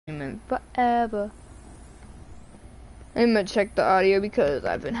and forever. I'm gonna check the audio because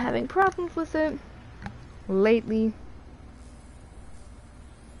I've been having problems with it lately.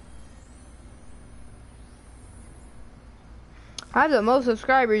 I have the most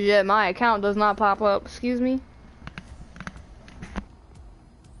subscribers yet my account does not pop up. Excuse me.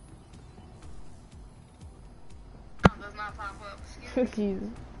 Does not pop up. Excuse me. Jesus.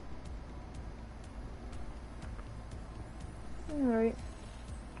 Alright.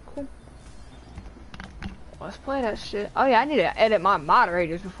 Cool. Let's play that shit. Oh yeah, I need to edit my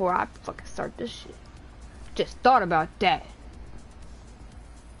moderators before I fucking start this shit. Just thought about that.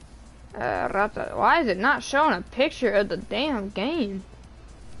 Why is it not showing a picture of the damn game?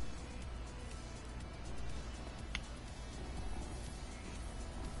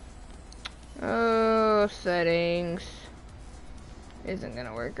 Oh, settings. Isn't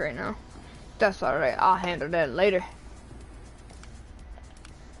gonna work right now. That's alright, I'll handle that later.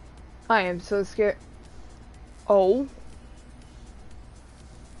 I am so scared. Oh.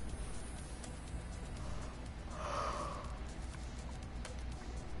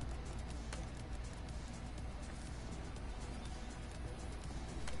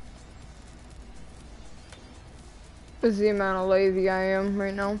 This is the amount of lazy I am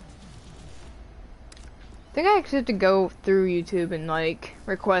right now. I think I actually have to go through YouTube and like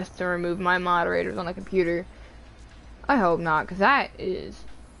request to remove my moderators on the computer. I hope not, because that is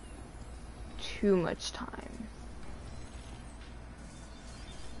too much time.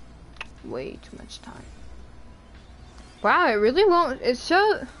 Way too much time. Wow, it really won't. It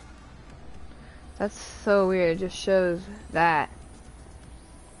shows. That's so weird. It just shows that.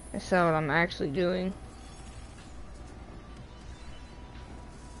 That's not what I'm actually doing.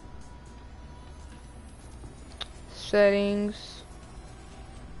 Settings.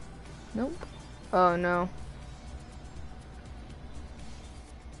 Nope. Oh no.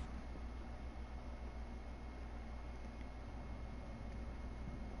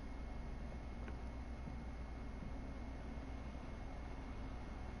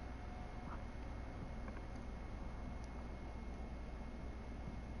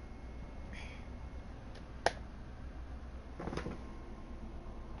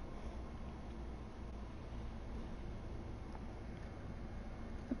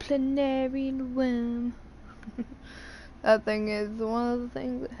 Planarian worm. That thing is one of the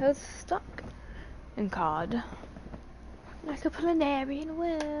things that has stuck in COD. Like a planarian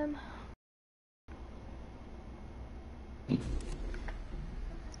worm.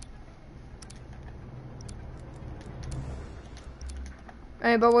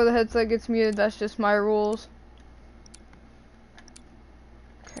 Hey, but where the headset gets muted, that's just my rules.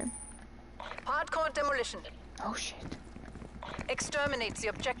 Okay. Hardcore demolition. Oh shit. Exterminate the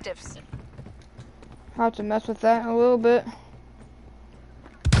objectives. I'll have to mess with that a little bit.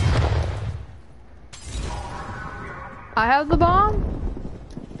 I have the bomb?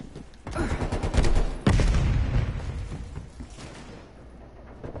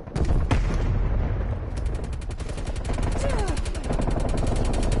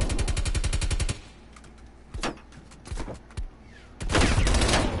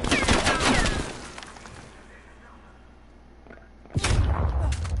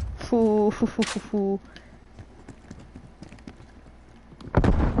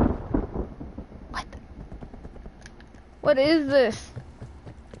 What? What is this?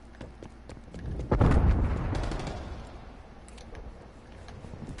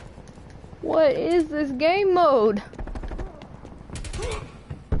 What is this game mode?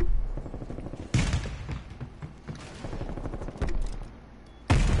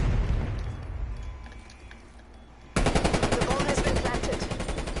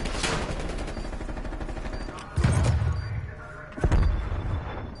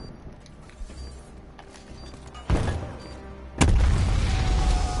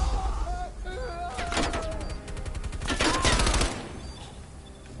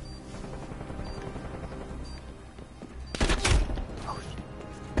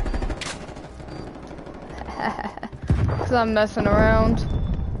 Cause I'm messing around.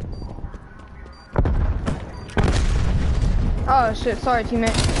 Oh shit, sorry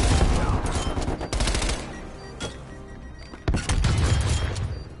teammate.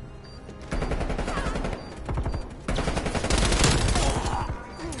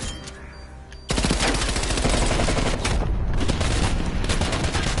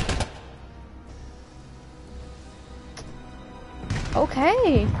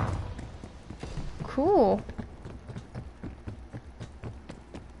 Okay. Cool.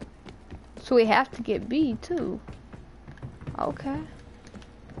 So we have to get B too. Okay.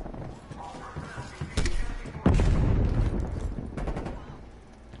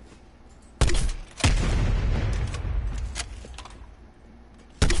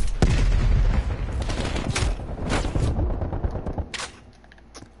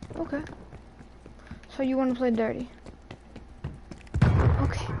 So you want to play dirty?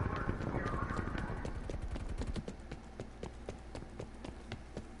 Okay.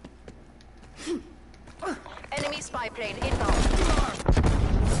 Enemy spy plane inbound.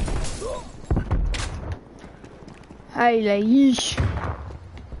 Hey, yeesh.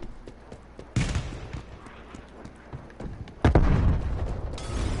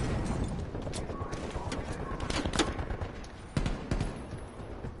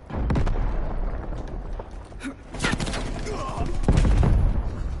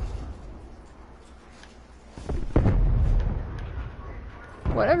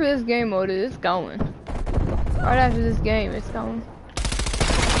 Whatever this game mode is, it's going. Right after this game, it's going.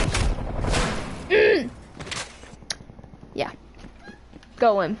 Yeah.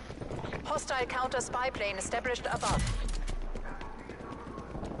 Going. Hostile counter spy plane established above.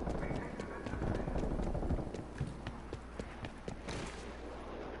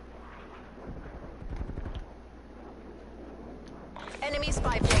 Enemy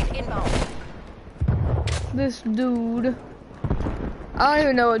spy plane inbound. This dude. I don't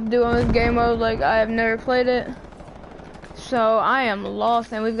even know what to do on this game mode, like I have never played it. So I am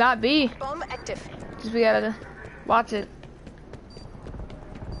lost, and we've got B. Bomb active. Just we gotta watch it.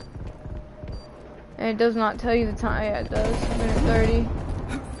 And it does not tell you the time. Yeah, it does. Minute 30.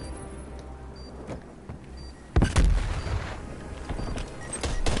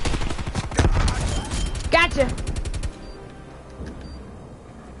 Gotcha!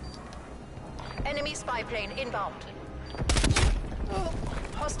 Enemy spy plane inbound.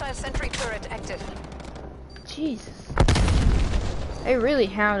 Hostile sentry turret active. Jesus. They really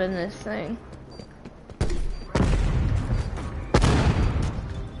hounding this thing.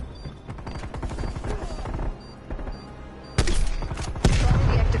 Bomb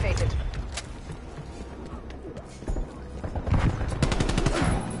deactivated.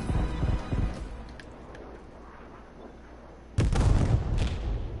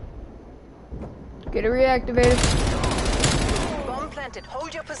 Get it reactivated. Bomb planted.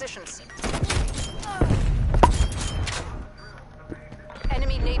 Hold your positions.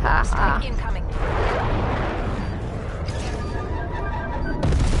 Enemy neighbor strike incoming.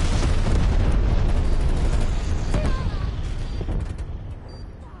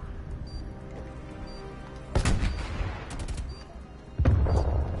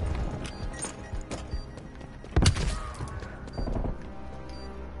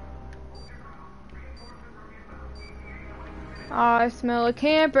 I smell a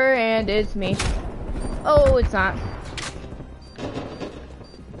camper and it's me. Oh, it's not.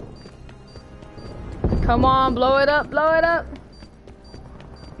 Come on, blow it up, blow it up.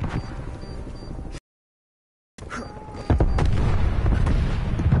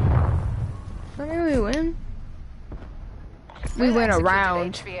 Where did we win? We Well went executed,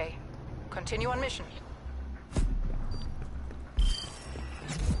 around. HVA. Continue on mission.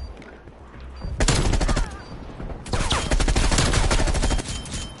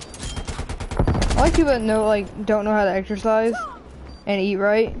 I like people that don't know how to exercise and eat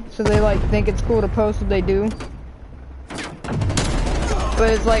right, so they think it's cool to post what they do.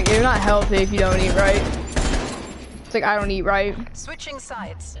 But it's like you're not healthy if you don't eat right. It's like I don't eat right. Switching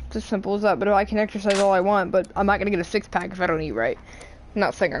sides. It's as simple as that. But I can exercise all I want, but I'm not gonna get a six-pack if I don't eat right. I'm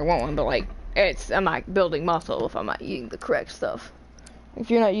not saying I want one, but I'm not building muscle if I'm not eating the correct stuff. If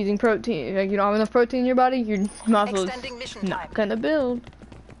you're not using protein, you don't have enough protein in your body, your muscle Extending mission is time. not gonna build.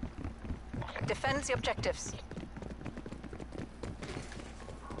 Defend the objectives.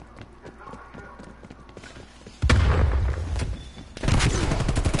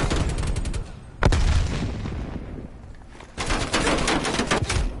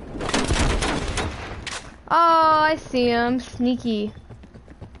 Oh, I see him. Sneaky.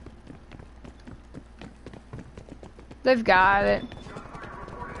 They've got it.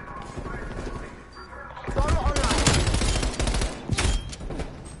 Bomb online.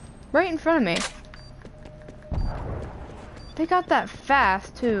 Right in front of me. They got that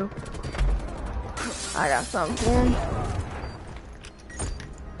fast, too. I got something for him.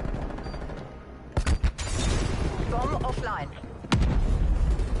 Bomb offline.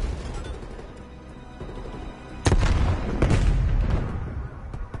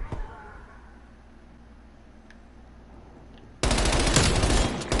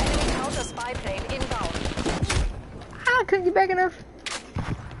 Enemy counter spy plane inbound. I couldn't get back enough.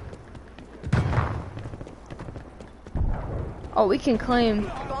 Oh, we can claim.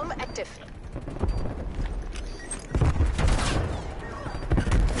 Bomb active.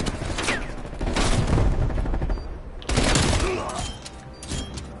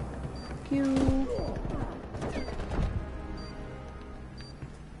 You.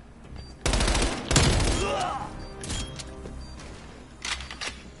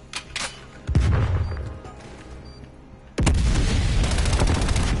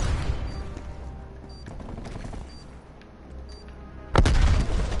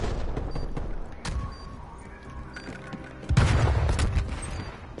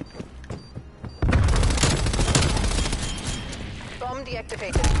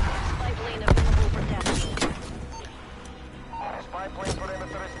 activated. Spy plane available for tasking. Spy plane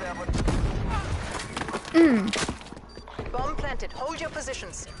perimeter established. Bomb planted. Hold your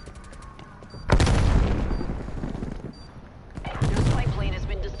positions. Your spy plane has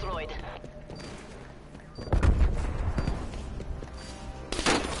been destroyed.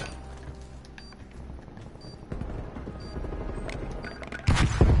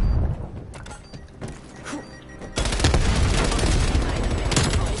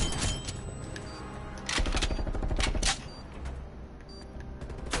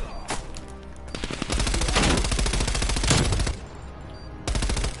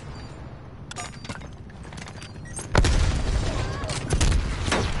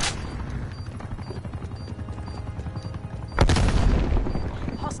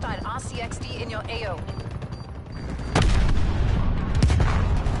 Hostile RCXD in your AO.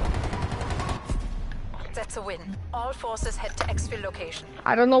 That's a win. All forces head to exfil location.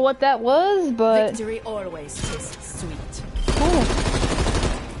 I don't know what that was, but Victory always tastes sweet. cool.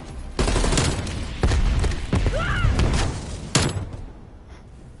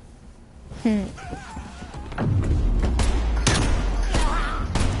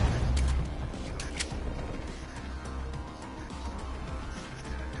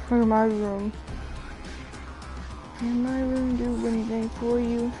 Look at my room. Can my room do anything for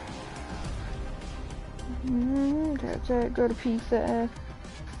you? That's it. Go to pizza.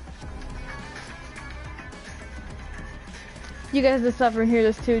 You guys that suffer and hear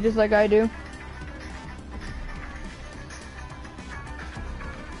this too, just like I do.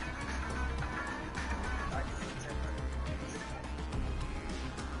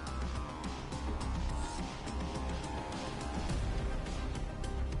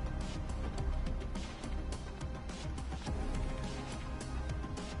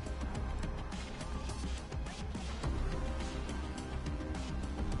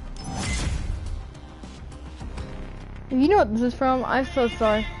 You know what this is from? I'm so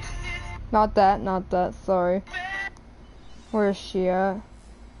sorry. Not that, sorry. Where is she at?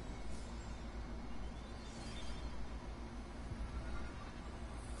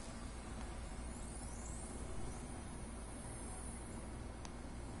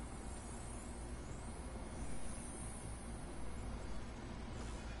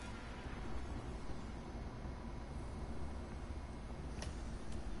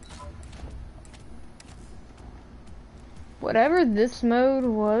 Whatever this mode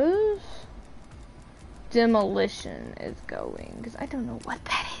was, demolition is going, because I don't know what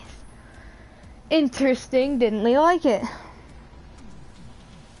that is. Interesting, didn't really like it.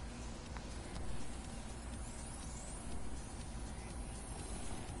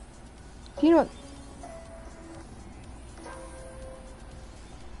 You know what?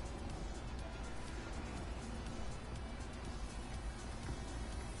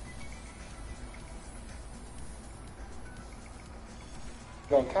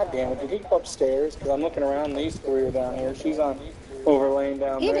 Going, God damn it, did he go upstairs? Because I'm looking around and these three are down here. She's on overlaying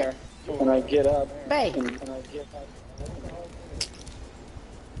down there. And I get up. Babe. And I get up.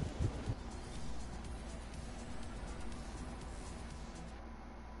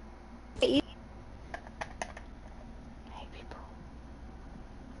 Hey people.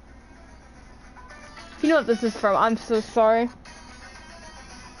 You know what this is from? I'm so sorry.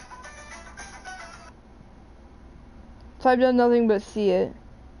 So I've done nothing but see it.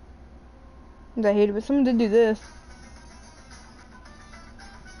 And I hate it, but someone did do this.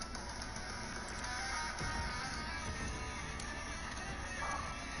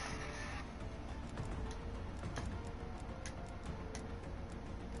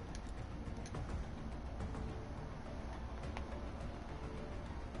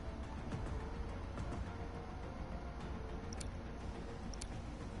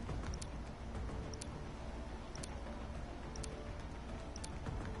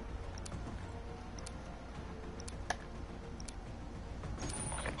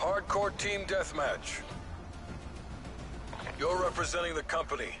 Hardcore team deathmatch. You're representing the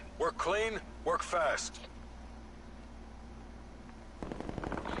company. Work clean, work fast.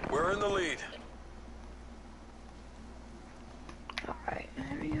 We're in the lead. Alright,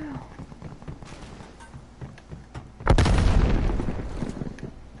 there we go.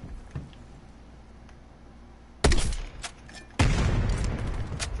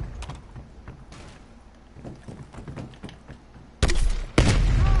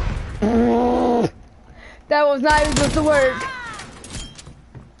 That was not even supposed to work.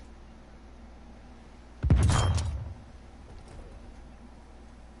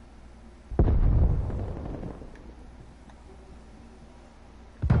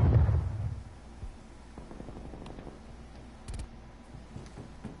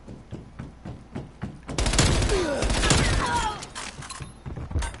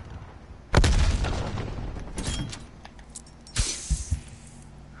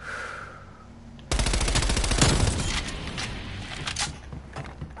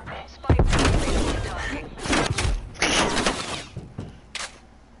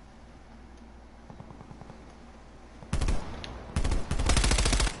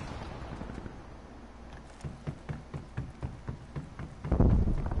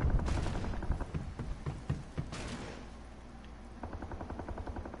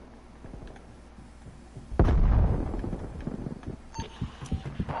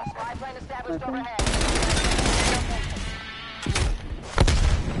 plane established overhead.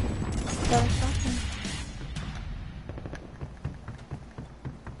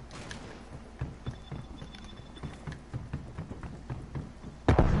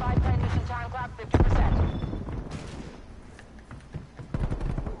 Spy plane mission time clock 50%.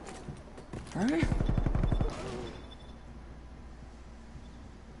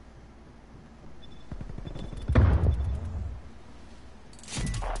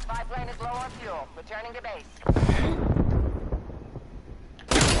 Spy plane is low on fuel. Returning to base.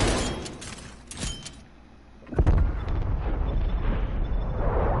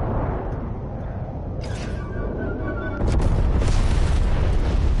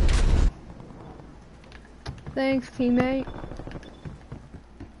 Thanks, teammate.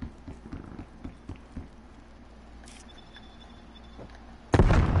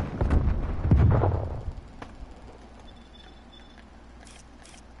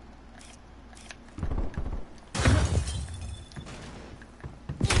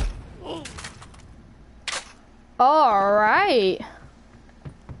 All right.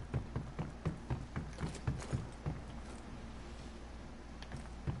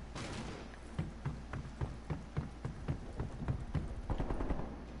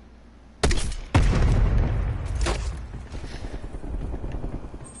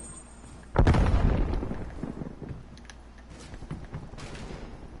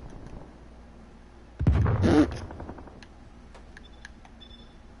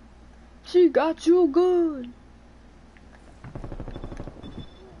 She got you good.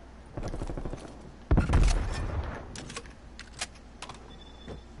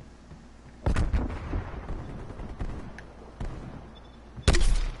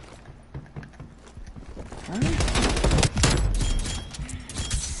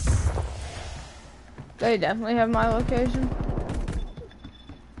 They definitely have my location.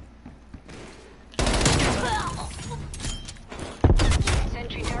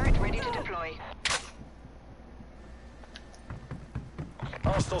 Sentry turret ready to deploy.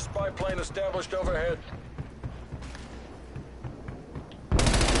 Hostile spy plane established overhead.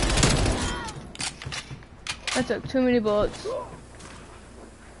 I took too many bullets.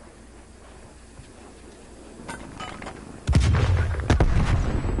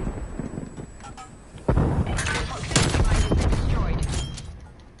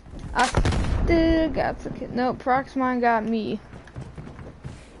 I still got the kid. No, Proxmine got me.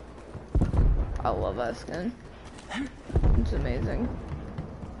 I love that skin. It's amazing.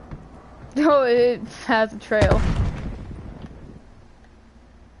 Oh, it has a trail.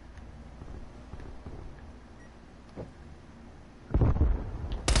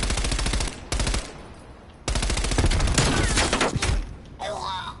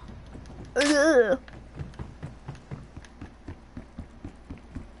 Ugh.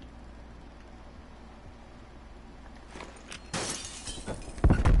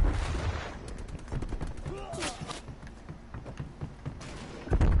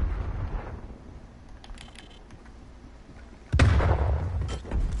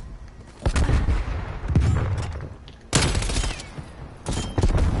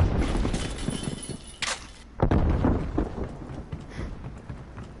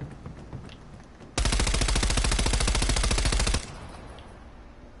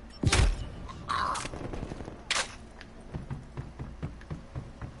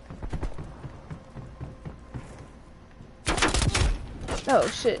 Oh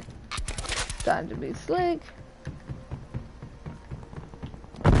shit. Time to be slick.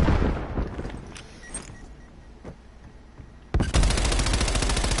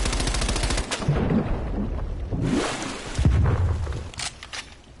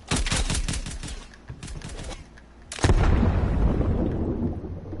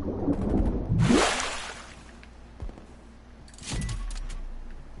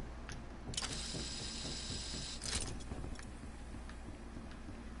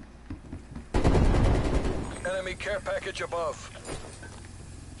 Enemy care package above.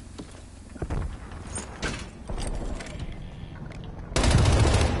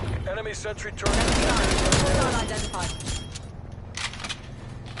 Enemy sentry turret. Identified.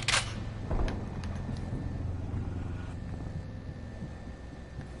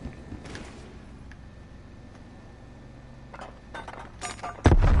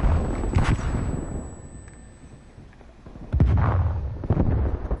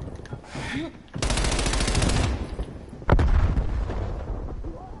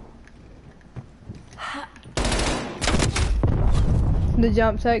 The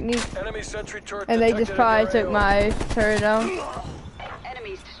jump technique. Enemy sentry turret And they just detected in probably your took AO. my turret down.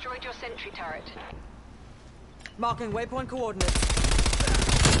 Enemies destroyed your sentry turret. Marking waypoint coordinates.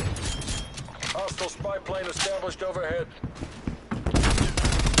 Hostile spy plane established overhead.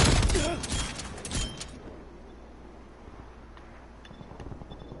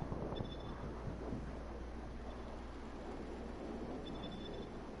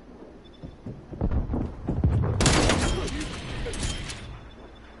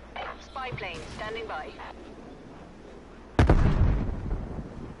 Spy plane standing by.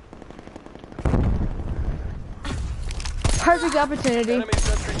 Perfect opportunity. Enemy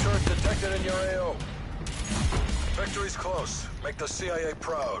sentry turret detected in your AO. Victory's close. Make the CIA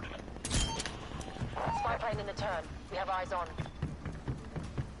proud. Spy plane in the turn. We have eyes on.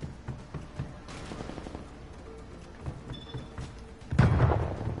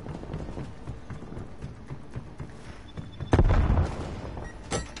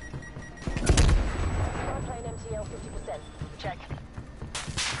 Spy plane MTL 50%. Check.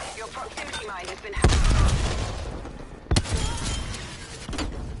 Your proximity mine has been hacked.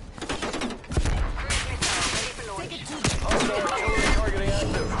 Cruise missile ready for launch. Hostile artillery targeting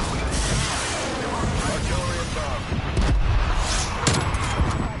active. Artillery inbound.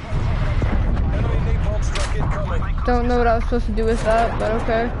 Enemy napalm strike incoming. Don't know what I was supposed to do with that, but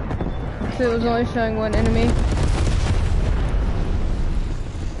okay. So it was only showing one enemy.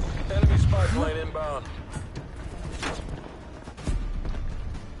 Enemy spy plane inbound.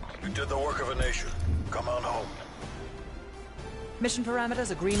 You did the work of a nation. Come on home. Mission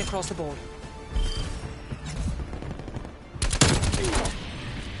parameters are green across the board.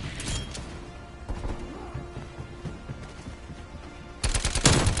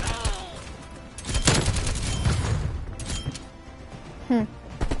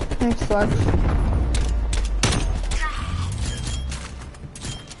 It sucks.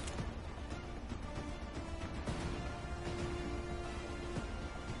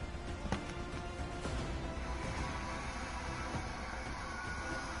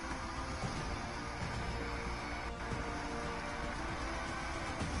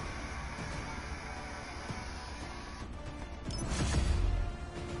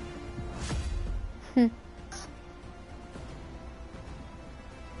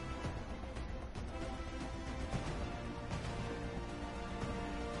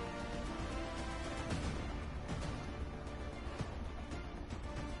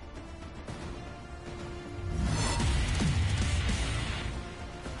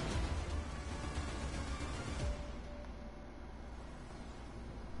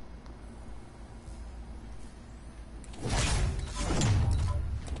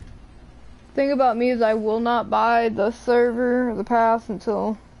 Thing about me is I will not buy the server or the pass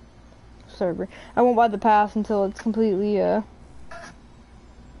until I won't buy the pass until it's completely done.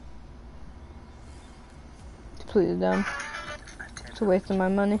 It's a waste of my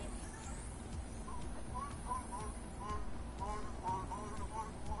money.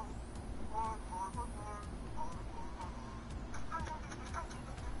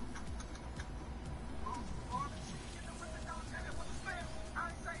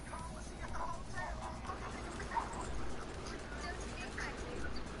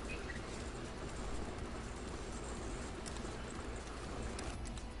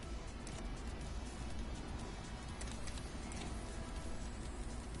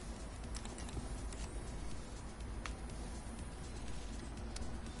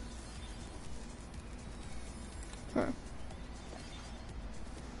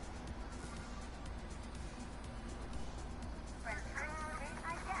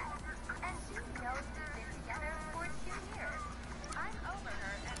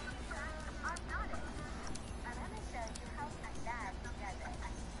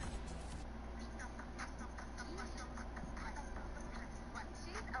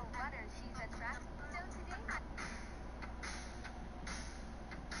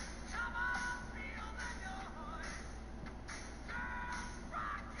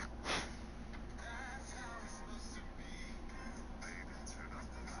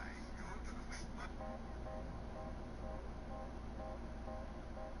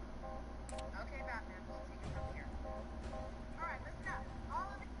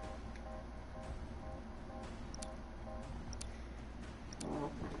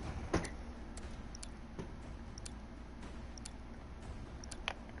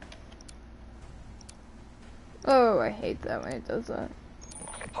 Oh, I hate that when it does that.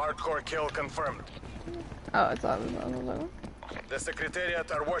 Hardcore kill confirmed. Oh, I thought it was another one. The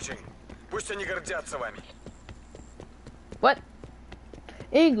Secretariat are watching. Пусть они гордятся вами. What?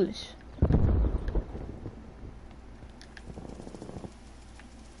 English.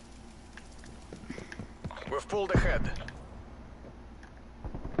 We've pulled ahead.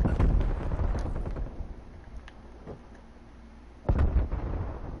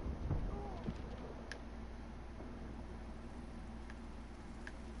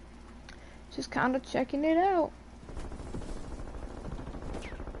 Just kind of checking it out.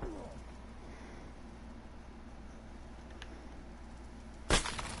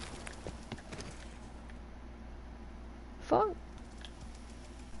 Fuck.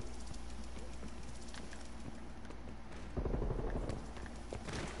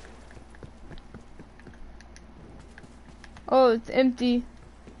 Oh, it's empty.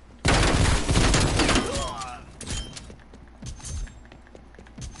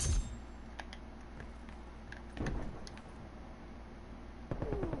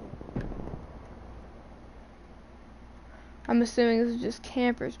 I'm assuming this is just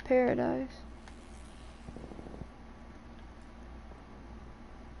camper's paradise.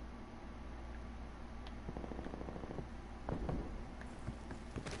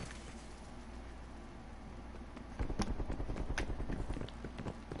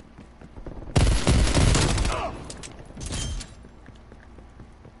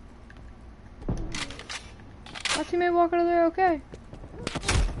 My teammate walking over there, okay.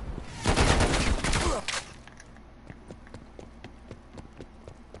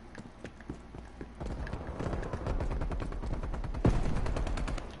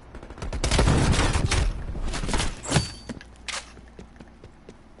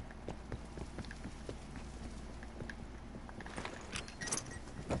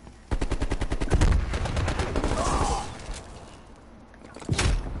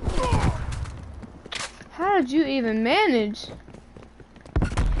 How did you even manage?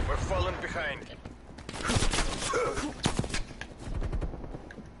 We're falling behind.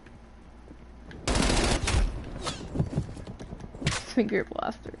 Finger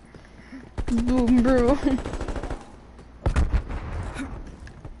blaster. Boom, bro.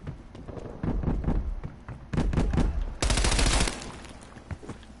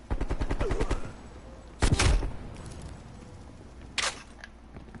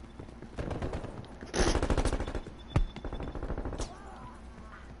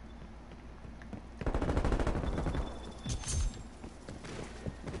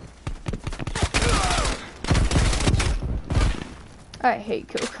 I hate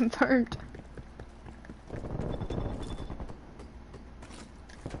kill confirmed.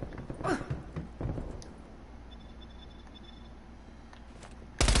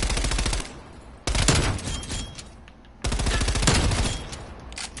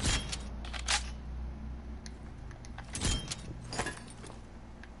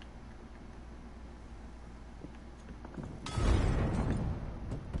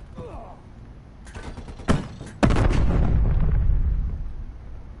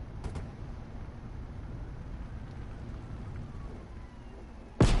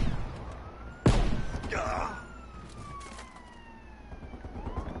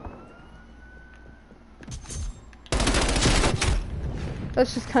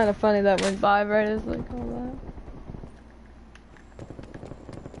 That's just kind of funny that went by right as like all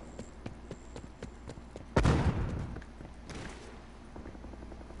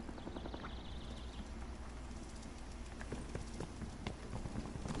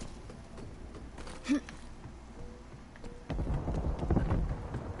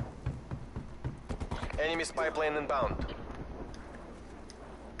Enemy spy plane inbound.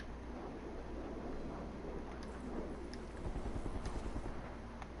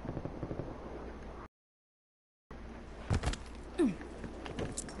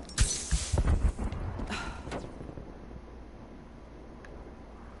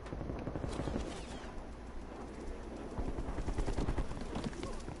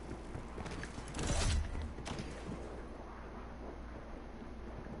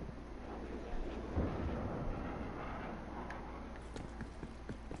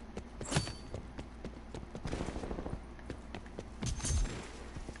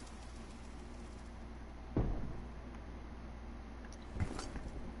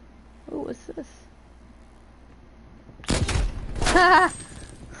 What was this? Ha!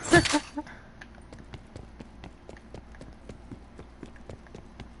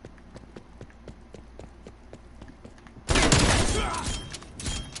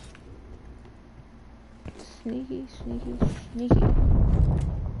 Sneaky, sneaky, sneaky.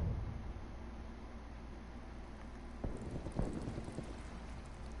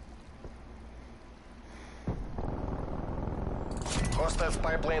 Hostile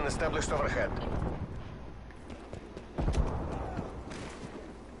spy plane established overhead.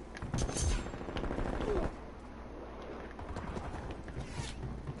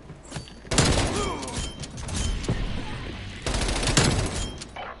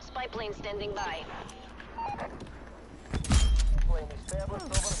 Spy plane standing by. Plane established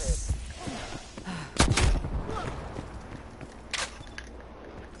overhead.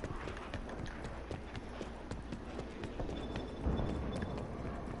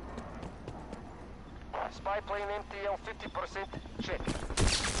 plane MTL 50%. Check.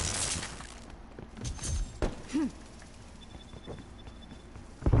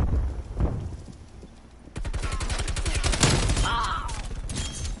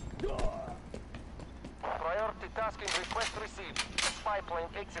 Priority tasking request received. Spy plane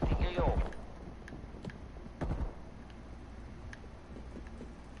exiting AO.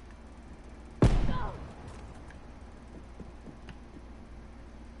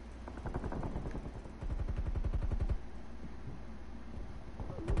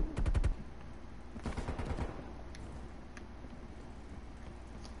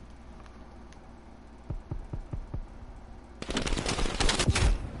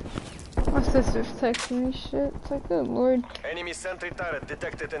 My sister's texting me shit. It's like, good lord. Enemy sentry turret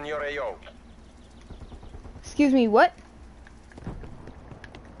detected in your AO. Excuse me, what?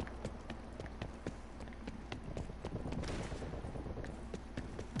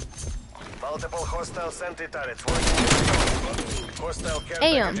 Multiple hostile sentry turrets working. Hostile care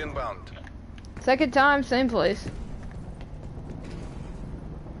package inbound. Second time, same place.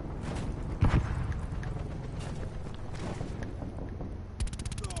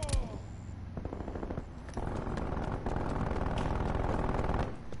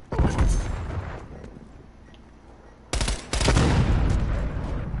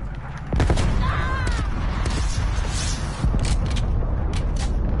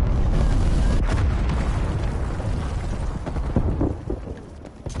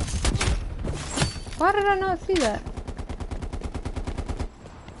 Why did I not see that?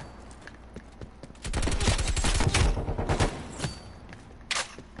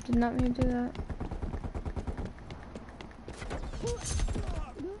 Did not mean to do that.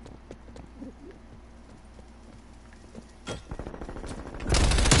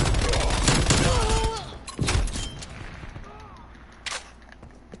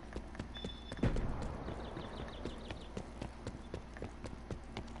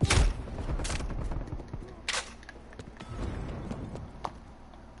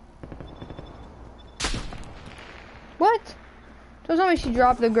 What? Don't tell me she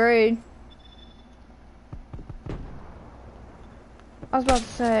dropped the grade. I was about to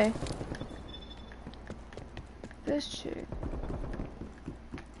say. This chick.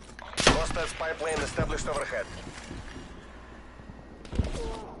 Hostile spy plane established overhead.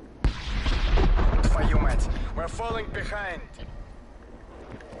 For you, Matt. We're falling behind.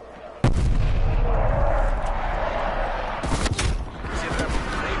 See them.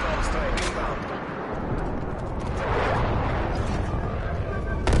 Napalm strike inbound.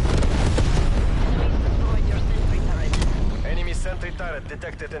 Destroyed your sentry turret. Enemy sentry turret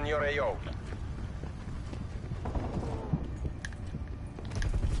detected in your AO.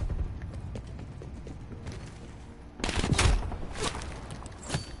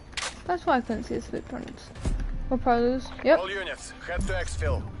 That's why I couldn't see his footprints. We'll probably lose. Yep. All units, head to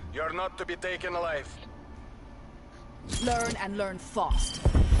exfil. You're not to be taken alive. Learn and learn fast.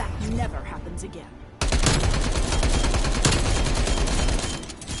 That never happens again.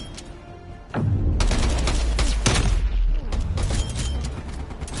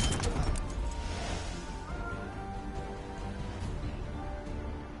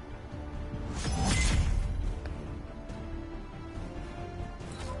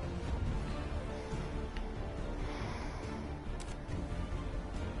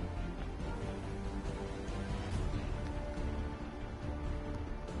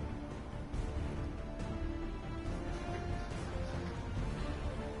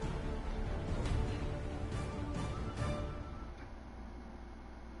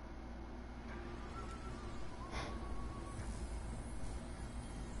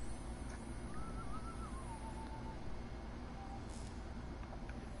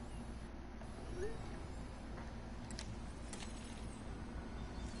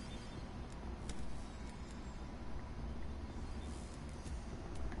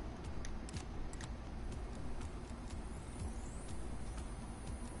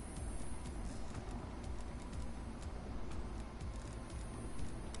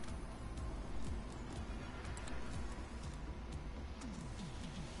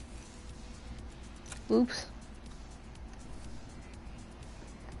 Oops.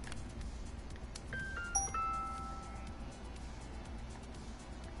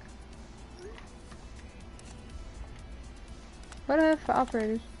 What do I have for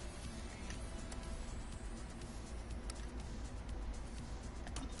operators?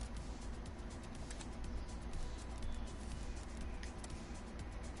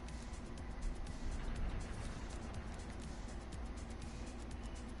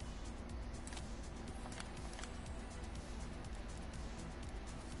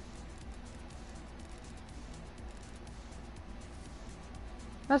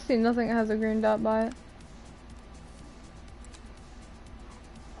 I see nothing that has a green dot by it.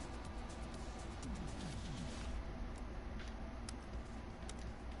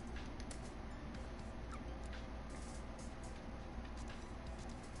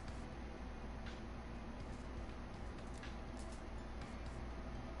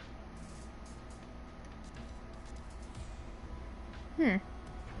 I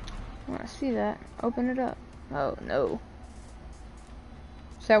want to see that. Open it up. Oh, no.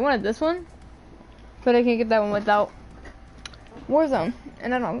 So I wanted this one, but I can't get that one without Warzone.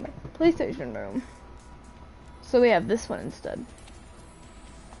 And I don't have a PlayStation room. So we have this one instead.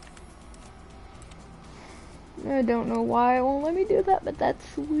 I don't know why it won't let me do that, but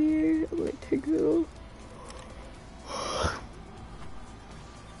that's weird. I'm gonna take it off.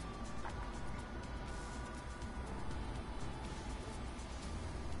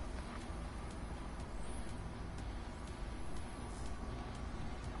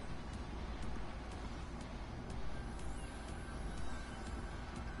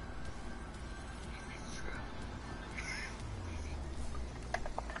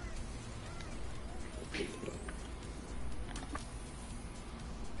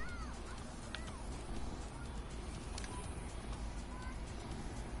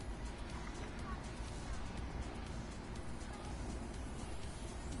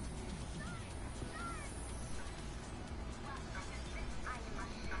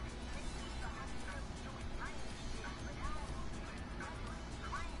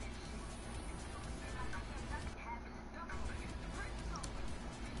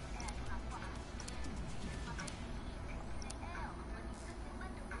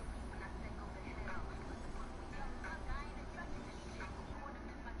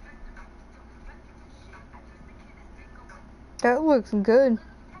 That looks good.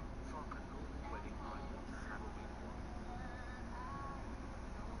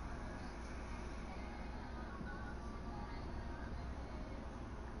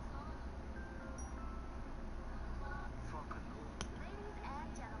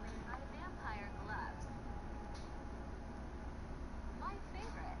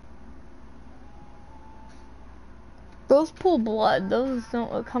 Those pull blood. Those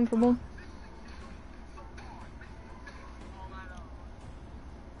don't look comfortable.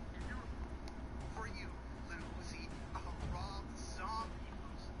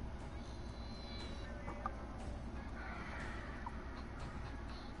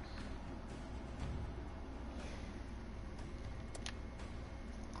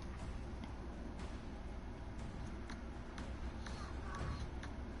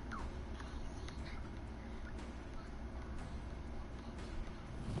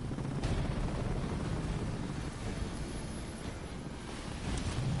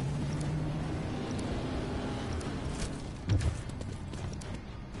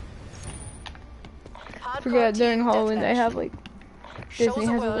 Forget during Halloween they have like Disney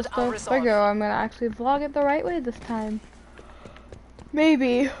has all this stuff. But girl, I'm gonna actually vlog it the right way this time.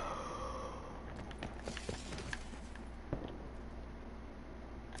 Maybe.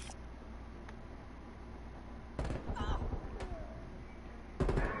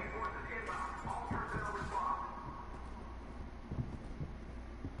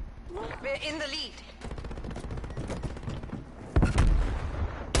 We're in the lead.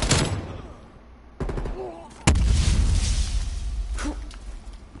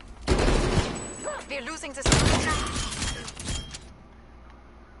 We're losing this.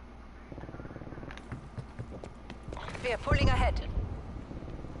 We're pulling ahead.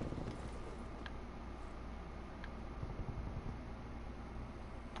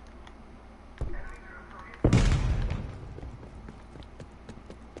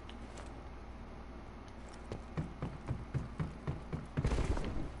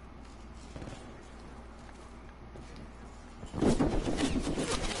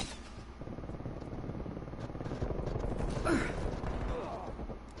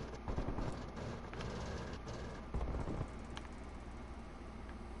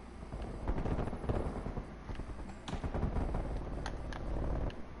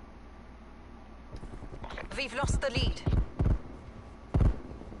 We've lost the lead.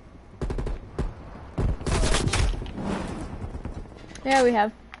 Yeah, we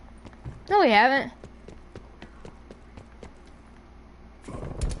have. No, we haven't.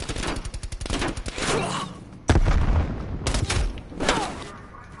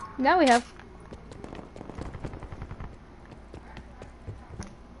 Now we have.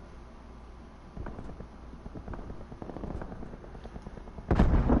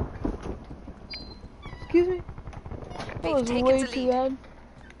 Excuse me. That was way too loud.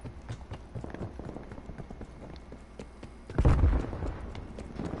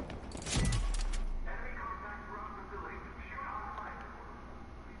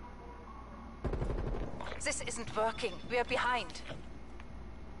 This isn't working. We are behind.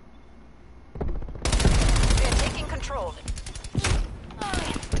 We are taking control.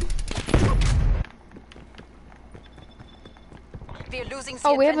 We are losing the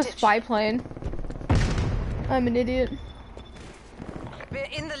Oh, we have a advantage. spy plane. I'm an idiot. We're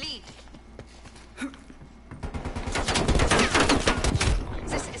in the lead.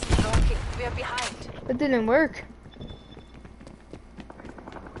 This isn't working. We are behind. It didn't work.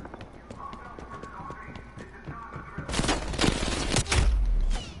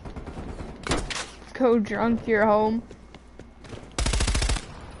 Go drunk, you're home.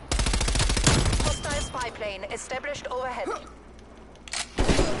 Hostile spy plane established overhead.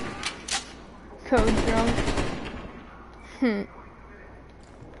 Go drunk.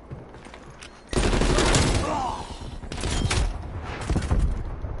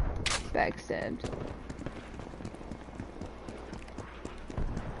 Backstabbed.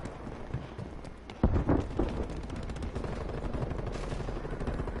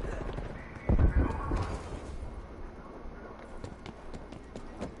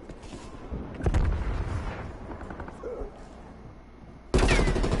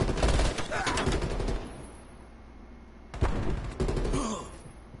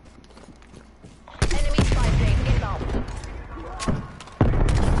 Enemy spy plane inbound.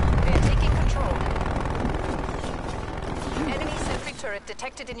 We are taking control. Enemy sentry turret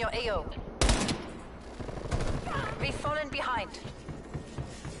detected in your AO. We've fallen behind.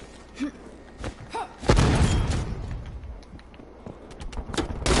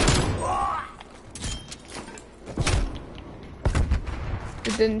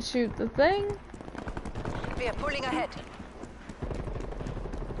 It didn't shoot the thing. We are pulling ahead.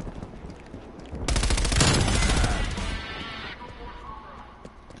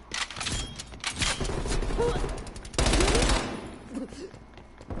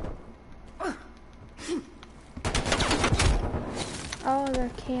 Oh, they're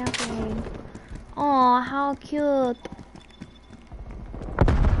camping. Oh, how cute.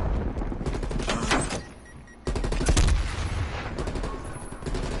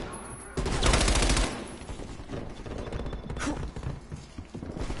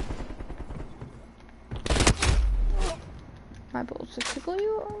 My balls just tickle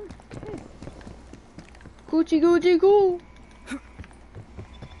you? Okay. Gucci, Gucci, goo.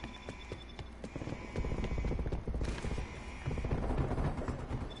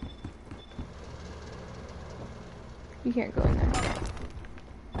 You can't go in there.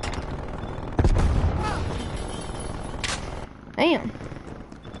 Damn.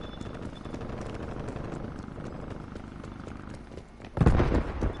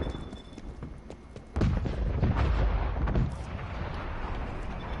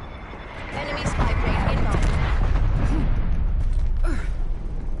 Enemy spy plane inbound.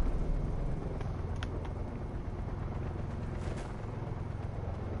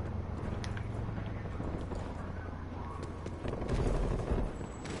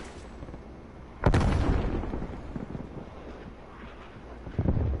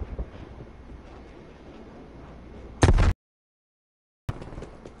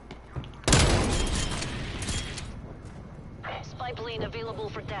 Spy plane available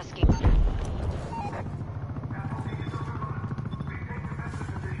for tasking.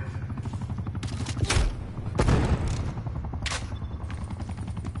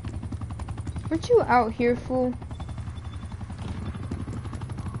 Weren't you out here, fool?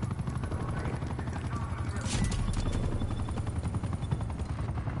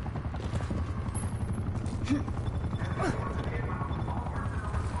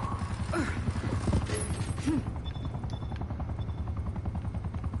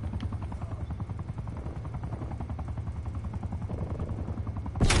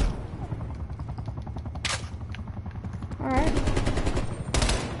 Alright.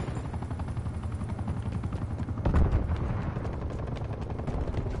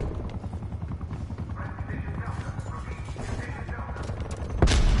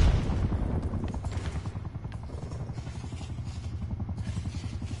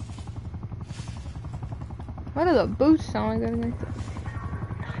 Why do the boots sound like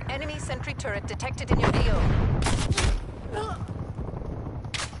that? Enemy sentry turret detected in your AO.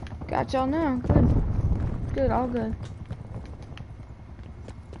 Got y'all now. Good. Good, all good.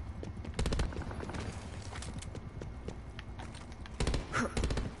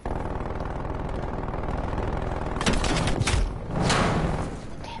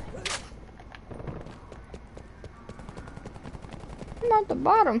 I'm at the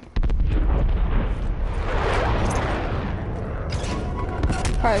bottom.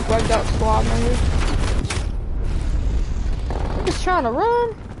 Probably wiped out squad members. I'm just trying to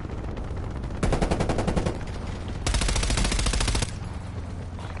run.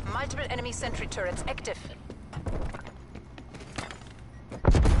 enemy sentry turrets active.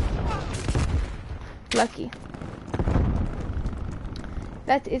 Lucky.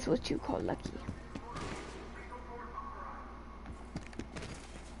 That is what you call lucky.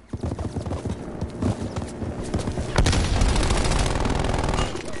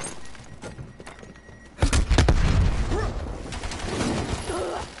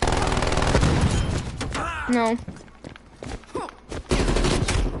 No.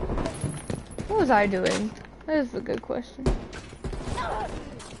 What was I doing? That is a good question.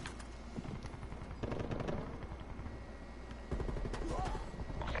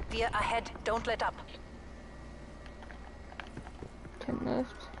 Deer ahead, don't let up. 10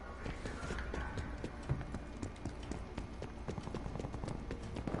 left.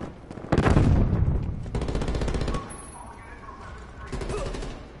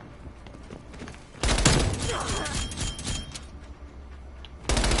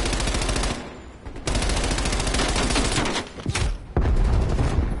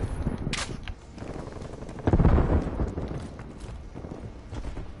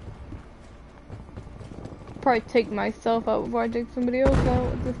 Probably take myself out before I take somebody else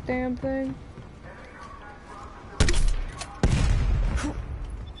out with this damn thing.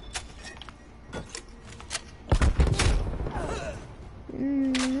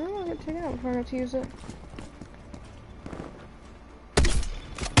 I'm gonna get taken out before I get to use it.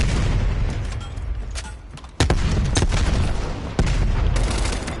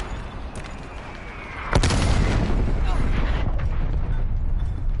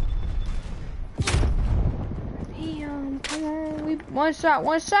 One shot,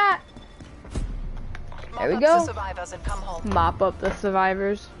 one shot. There we Mop up go. the survivors and come home. Mop up the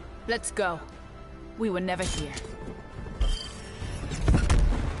survivors. Let's go. We were never here.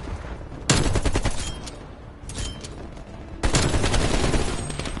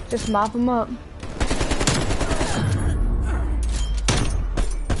 Just mop them up.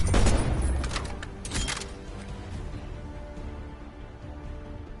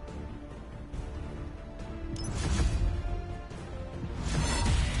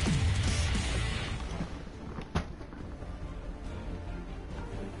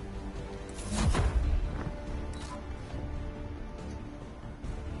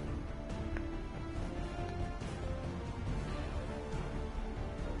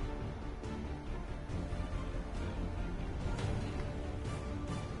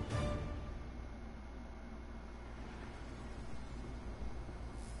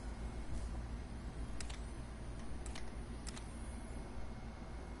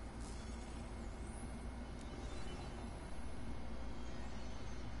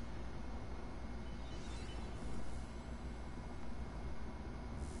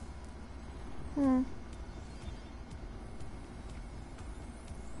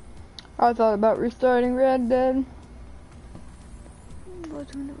 I thought about restarting Red Dead. But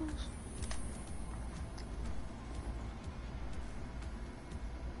who knows?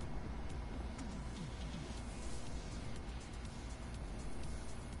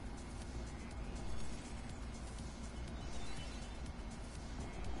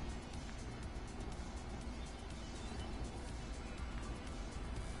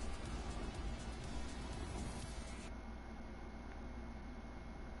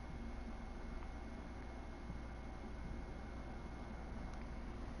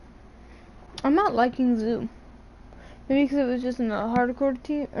 I'm not liking Zoo. Maybe because it was just in the hardcore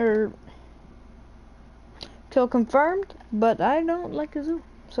team, or kill confirmed, but I don't like a Zoo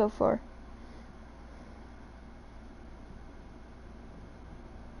so far.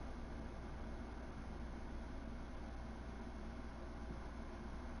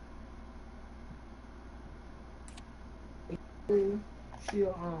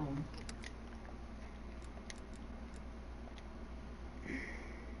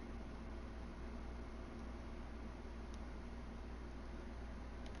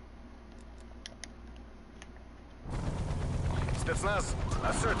 Spetsnaz,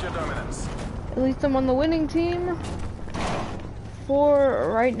 assert your dominance. At least I'm on the winning team for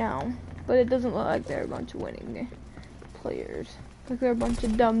right now, but it doesn't look like they're a bunch of winning players. Like they're a bunch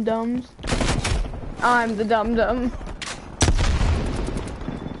of dum-dums. I'm the dum-dum.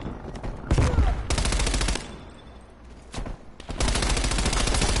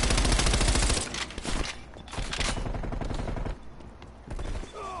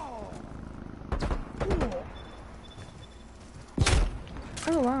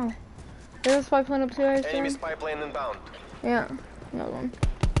 Oh wow. There's a spy plane up here, I Enemy assume? spy plane inbound. Yeah, another one.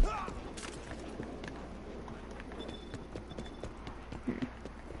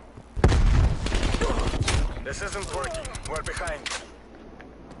 This isn't working. We're behind.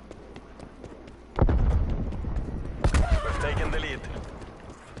 taking the lead.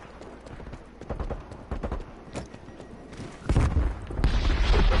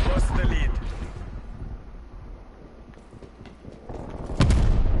 We've lost the lead.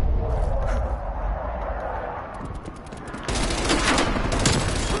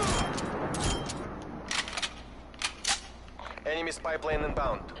 Enemy spy plane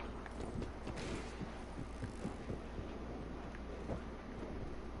inbound.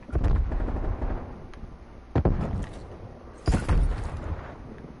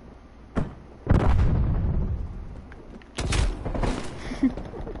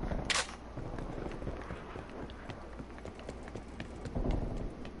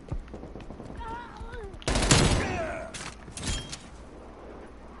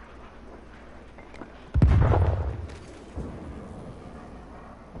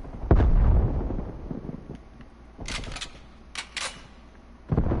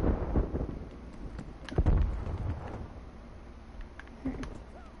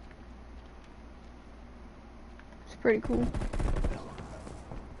 It's pretty cool.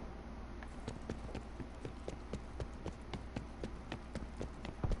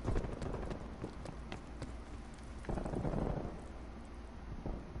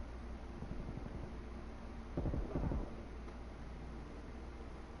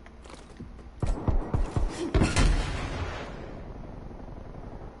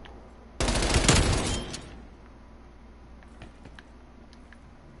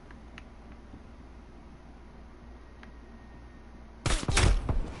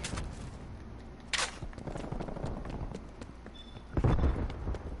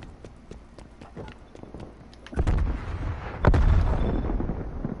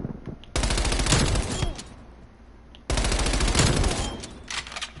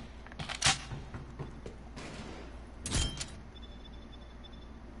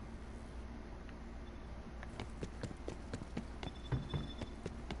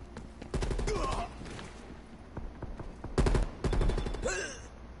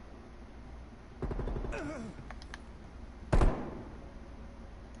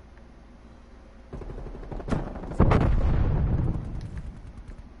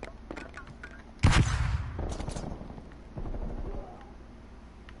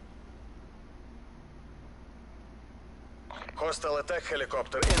 Hostile attack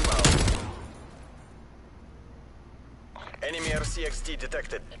helicopter inbound. Enemy RCXD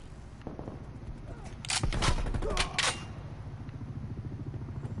detected.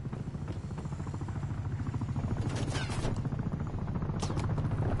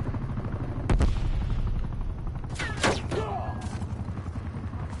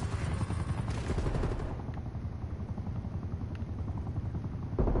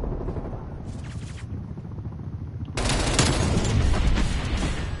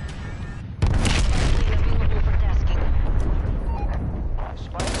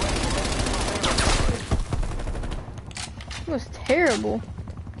 It was terrible.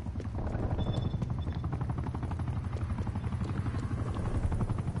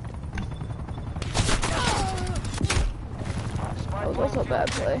 That was also a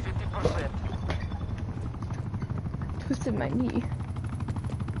bad play. Twisted my knee.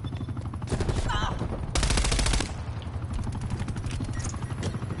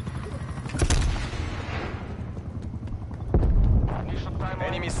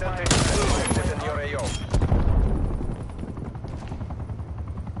 Enemy sentry detected in your AO.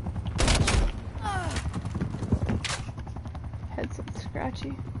 Headset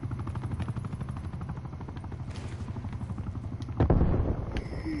scratchy.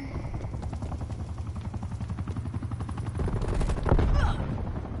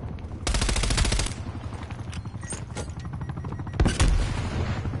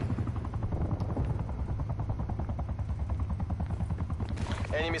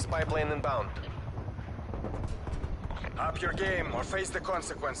 Enemy spy plane inbound. Up your game or face the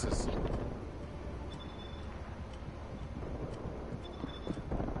consequences.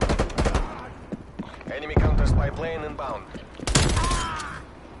 Enemy counter spy plane inbound.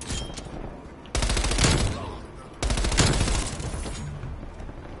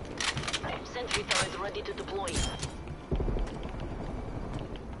 Sentry turret ready to deploy.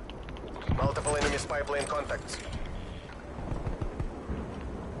 Multiple enemy spy plane contacts.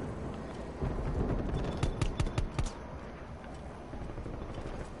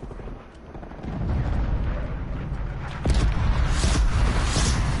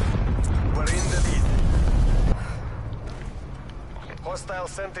 We're in the lead. Hostile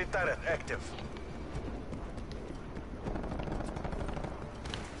sentry turret active.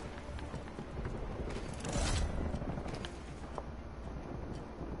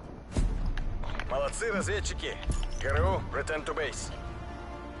 Молодцы, разведчики! Guru, return to base.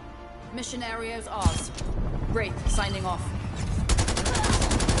 Mission area is ours. Wraith, signing off.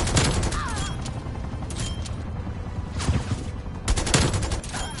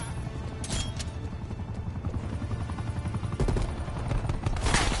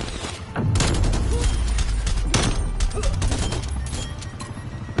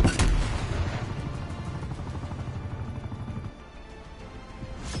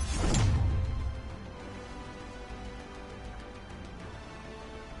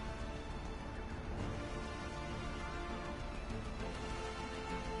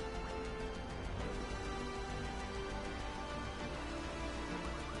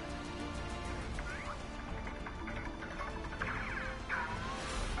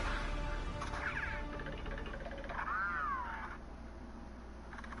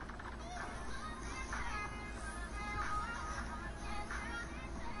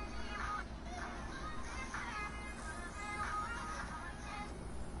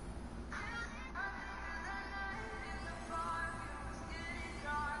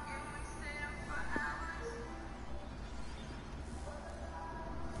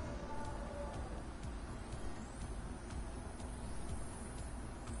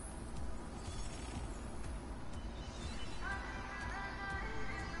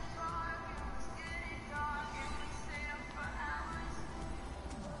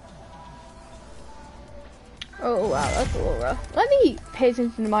 Oh wow, that's a little rough. Let me pay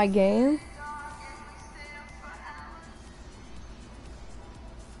attention to my game.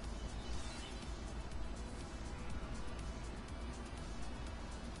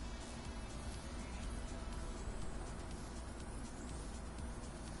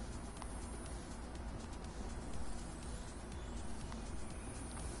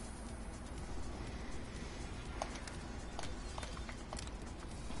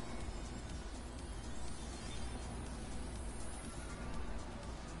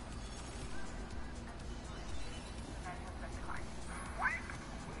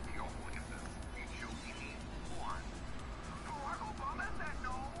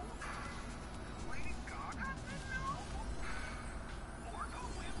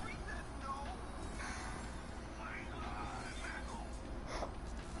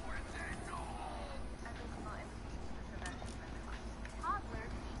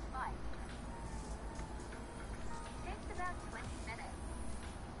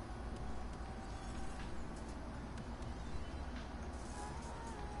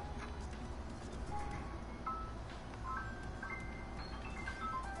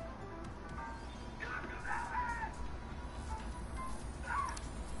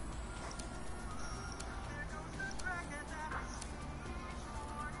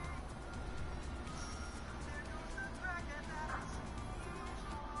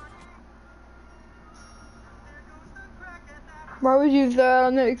 Why would you use that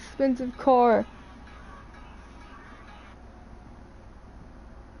on an expensive car?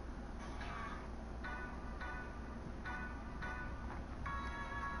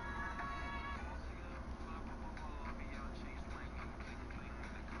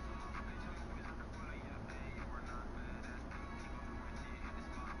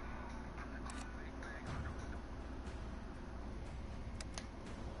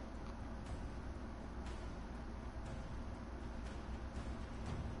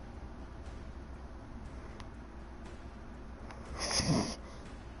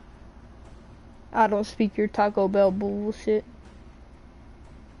 I don't speak your Taco Bell bullshit.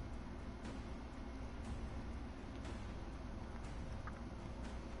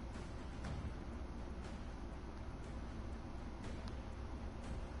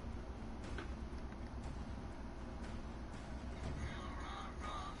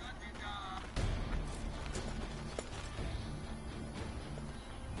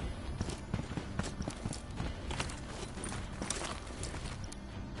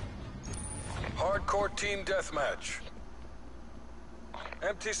 Hardcore team deathmatch.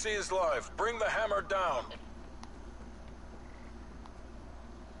 MTC is live. Bring the hammer down.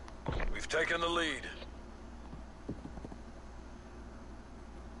 We've taken the lead.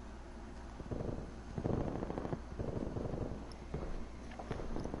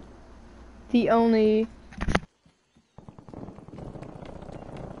 The only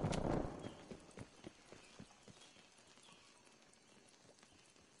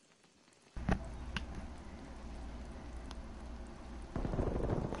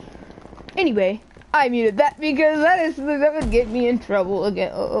Anyway, I muted that because that would get me in trouble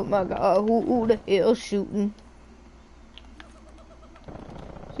again. Oh my god, who the hell shooting?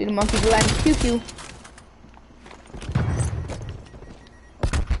 See the monkey land pew pew.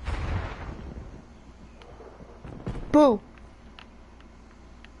 Boo!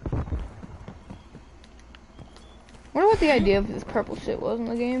 I wonder what the idea of this purple shit was in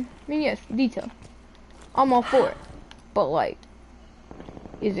the game. I mean, yes, detail. I'm all for it. But, like,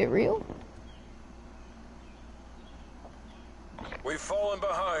 is it real? We've fallen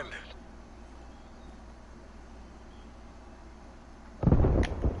behind.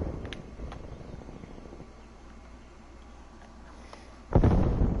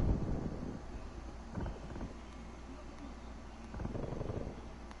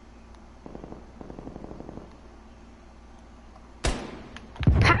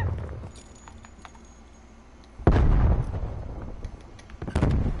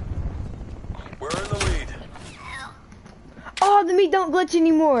 We're in the lead. Oh, the meat don't glitch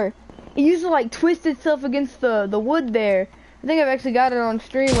anymore. It used to like twist itself against the wood there. I think I've actually got it on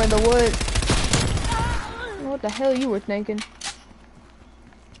stream where the wood. I don't know what the hell you were thinking.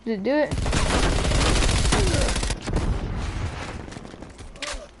 Did it do it?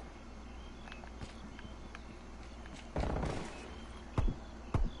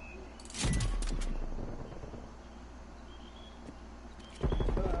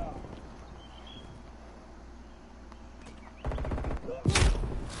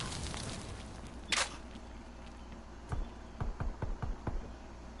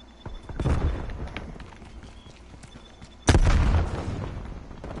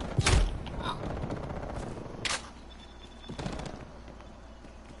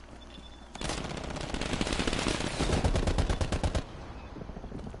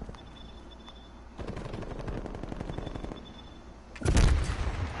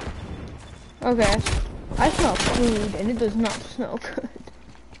 Okay. I smell food and it does not smell good.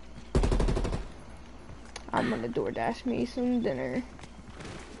 I'm gonna DoorDash me some dinner.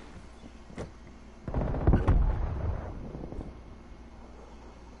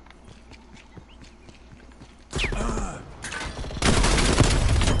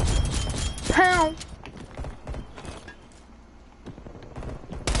 Pound!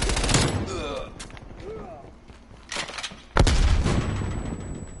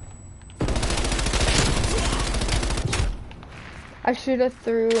 I should have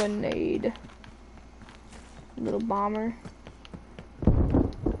threw a nade. Little bomber.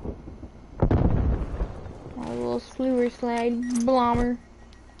 My little slewer slide bomber.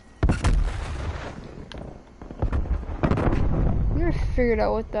 Never figured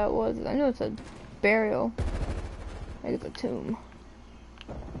out what that was. I know it's a burial. I think it's a tomb.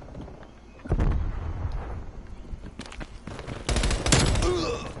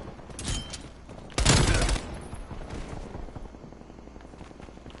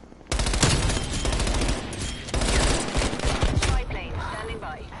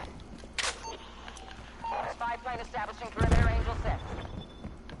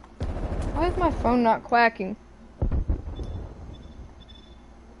 Why is my phone not quacking?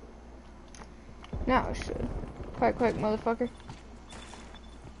 Now it should. Quack, quack, motherfucker.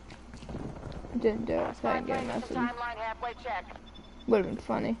 Didn't do it, so I didn't get a message. Would've been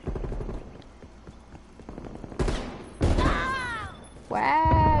funny.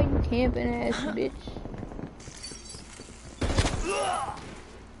 Wow, you camping ass bitch.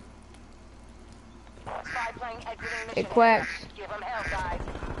 It quacks. Give them hell, guys.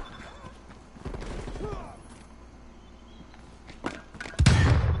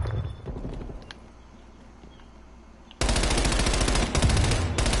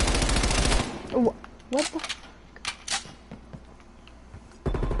 What the?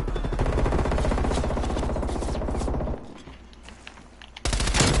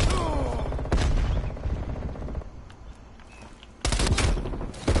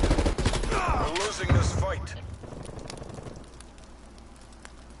 We're losing this fight.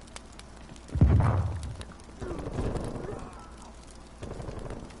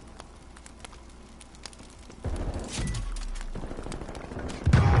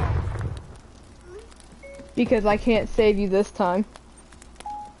 Because I can't save you this time.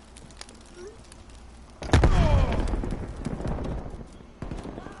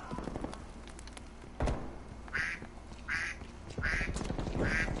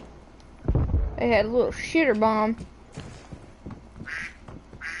 They had a little shitter bomb.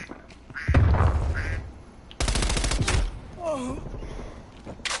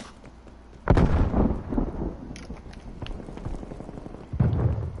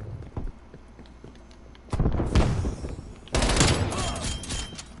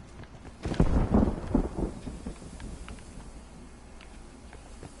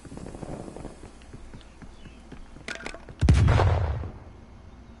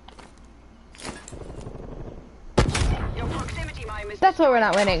 Your proximity mine was That's why we're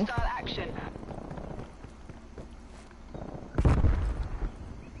not winning. hostile action.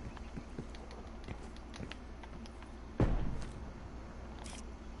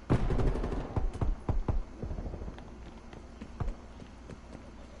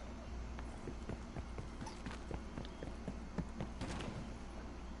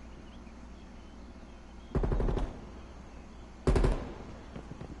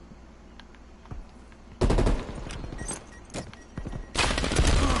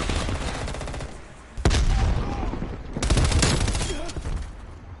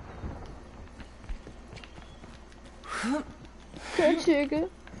 Good chicken.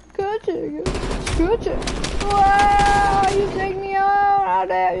 Good chicken. Good chicken. Wow, you take me out. How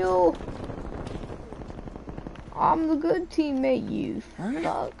dare you? I'm the good teammate, you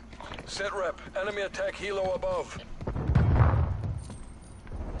fuck. Sit rep. Enemy attack helo above.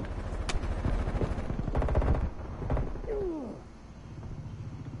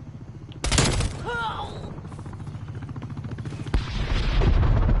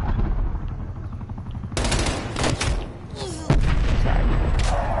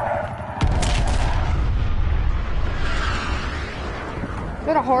 Is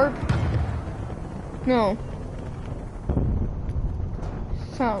that a harp? No.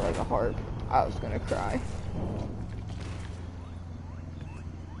 Sounded like a harp. I was gonna cry.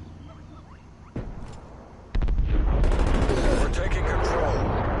 We're taking control.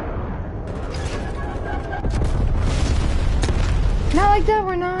 Not like that,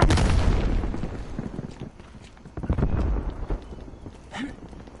 we're not.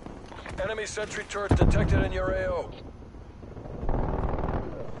 Enemy sentry turret detected in your AO.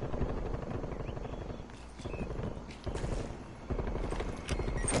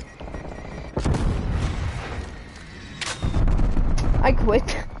 I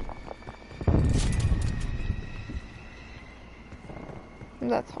quit.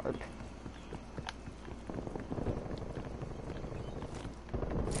 That's hard.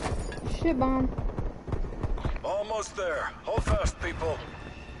 Shit bomb. Almost there. Hold fast, people.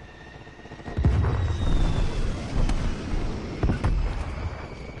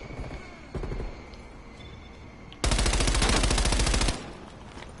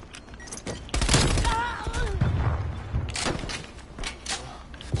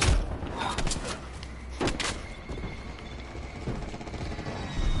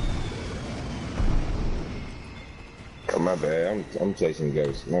 Oh, my bad. I'm chasing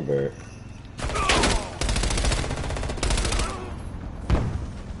ghosts. My bad.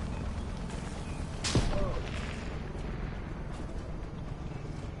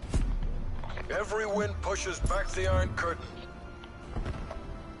 Every wind pushes back the Iron Curtain.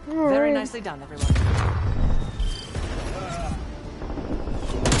 Very nicely done, everyone.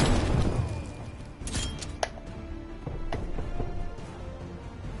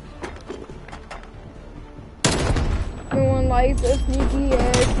 No one likes a sneaky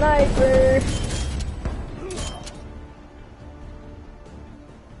ass sniper.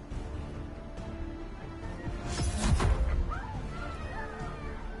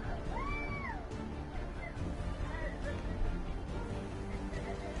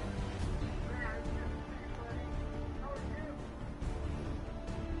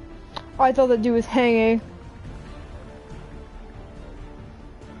 Oh, I thought that dude was hanging.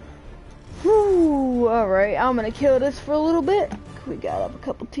 Whew, alright, I'm gonna kill this for a little bit. We got up a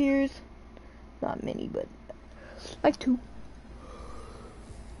couple tiers. Not many, but like 2.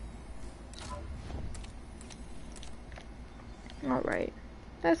 Alright,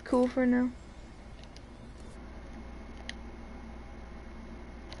 that's cool for now.